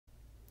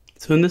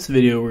So in this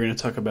video, we're going to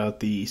talk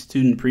about the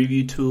student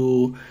preview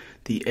tool,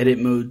 the edit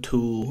mode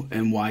tool,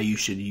 and why you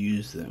should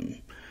use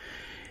them.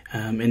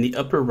 In the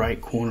upper right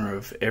corner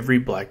of every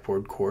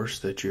Blackboard course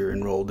that you're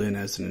enrolled in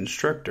as an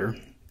instructor,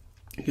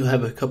 you'll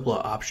have a couple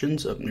of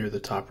options up near the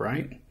top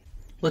right.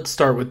 Let's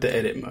start with the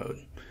edit mode.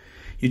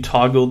 You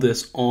toggle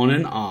this on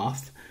and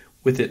off.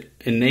 With it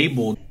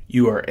enabled,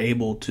 you are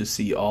able to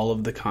see all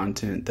of the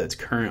content that's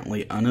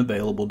currently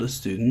unavailable to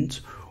students,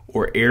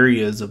 or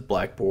areas of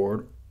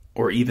Blackboard,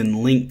 or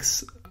even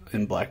links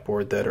in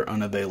Blackboard that are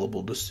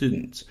unavailable to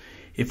students.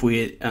 If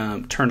we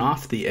turn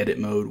off the edit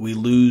mode, we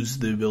lose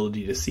the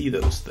ability to see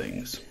those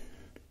things.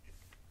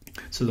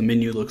 So the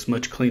menu looks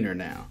much cleaner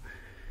now.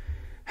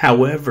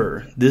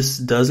 However, this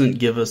doesn't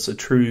give us a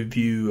true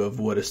view of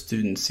what a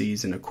student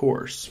sees in a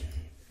course.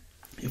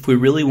 If we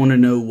really want to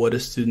know what a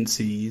student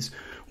sees,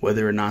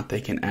 whether or not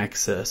they can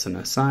access an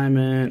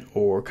assignment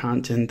or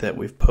content that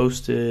we've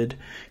posted,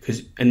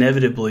 because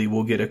inevitably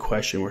we'll get a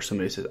question where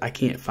somebody says, I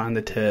can't find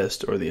the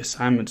test or the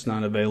assignment's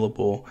not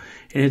available,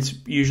 and it's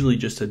usually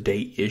just a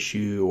date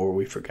issue or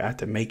we forgot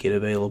to make it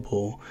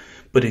available.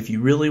 But if you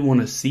really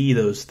want to see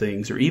those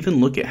things or even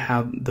look at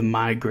how the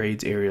My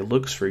Grades area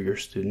looks for your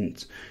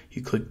students,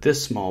 you click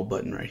this small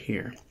button right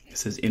here. It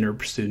says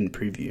Enter Student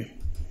Preview.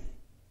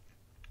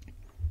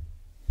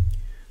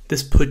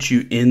 This puts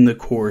you in the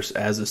course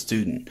as a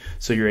student,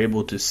 so you're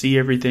able to see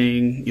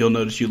everything. You'll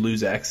notice you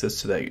lose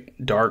access to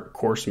that dark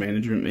course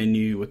management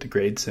menu with the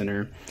Grade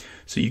Center,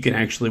 so you can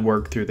actually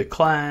work through the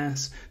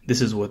class.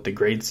 This is what the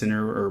Grade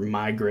Center or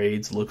My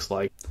Grades looks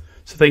like.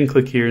 So they can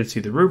click here and see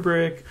the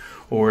rubric,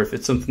 or if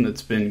it's something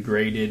that's been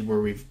graded where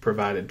we've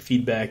provided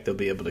feedback, they'll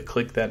be able to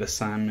click that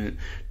assignment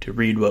to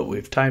read what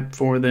we've typed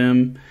for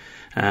them.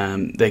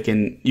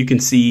 You can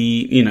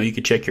see, you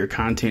can check your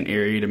content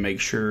area to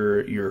make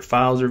sure your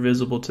files are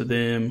visible to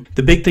them.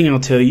 The big thing I'll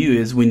tell you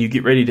is when you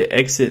get ready to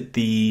exit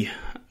the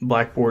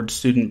Blackboard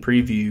student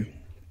preview,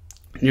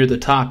 near the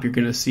top you're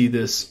going to see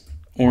this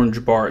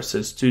orange bar. It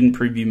says student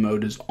preview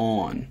mode is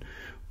on.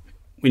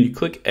 When you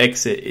click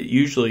exit, it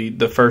usually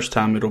the first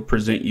time it'll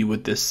present you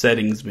with this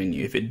settings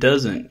menu. If it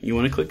doesn't, you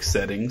want to click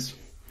settings.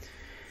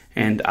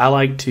 And I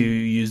like to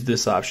use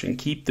this option,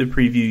 keep the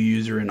preview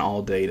user in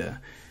all data,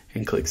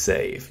 and click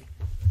save.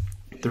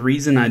 The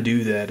reason I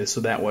do that is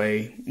so that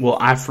way,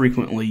 I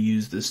frequently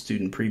use this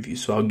student preview.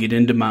 So I'll get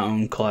into my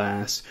own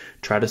class,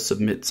 try to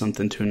submit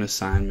something to an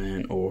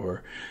assignment,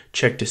 or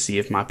check to see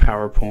if my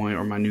PowerPoint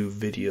or my new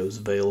video is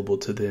available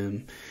to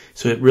them.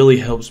 So it really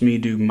helps me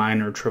do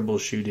minor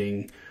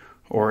troubleshooting,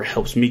 or it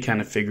helps me kind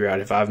of figure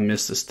out if I've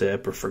missed a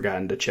step or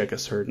forgotten to check a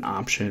certain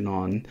option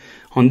on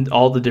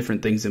all the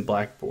different things in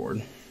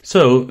Blackboard.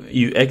 So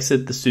you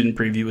exit the student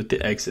preview with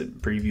the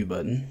exit preview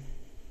button.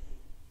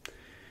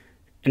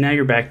 And now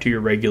you're back to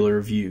your regular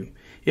view.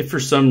 If for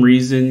some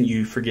reason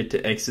you forget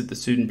to exit the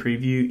student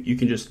preview, you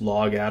can just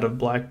log out of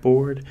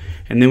Blackboard.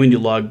 And then when you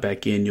log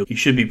back in, you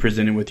should be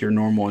presented with your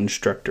normal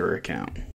instructor account.